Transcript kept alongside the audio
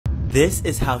This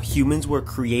is how humans were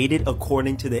created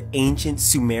according to the ancient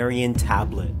Sumerian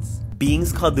tablets.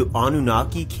 Beings called the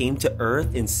Anunnaki came to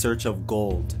Earth in search of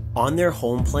gold. On their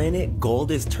home planet,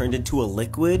 gold is turned into a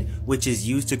liquid which is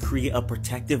used to create a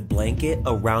protective blanket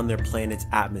around their planet's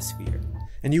atmosphere.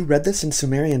 And you read this in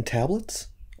Sumerian tablets?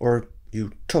 Or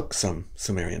you took some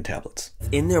Sumerian tablets?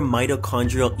 In their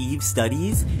mitochondrial Eve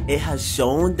studies, it has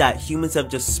shown that humans have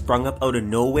just sprung up out of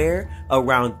nowhere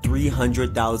around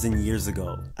 300,000 years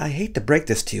ago. I hate to break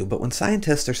this to you, but when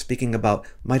scientists are speaking about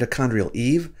mitochondrial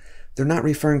Eve, they're not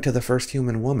referring to the first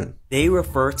human woman. They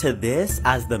refer to this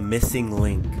as the missing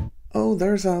link. Oh,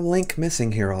 there's a link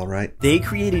missing here, all right. They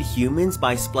created humans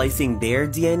by splicing their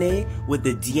DNA with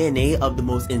the DNA of the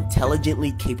most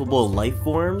intelligently capable life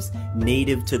forms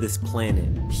native to this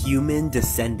planet, human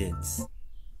descendants.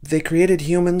 They created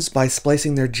humans by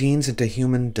splicing their genes into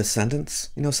human descendants?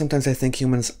 You know, sometimes I think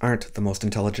humans aren't the most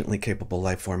intelligently capable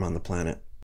life form on the planet.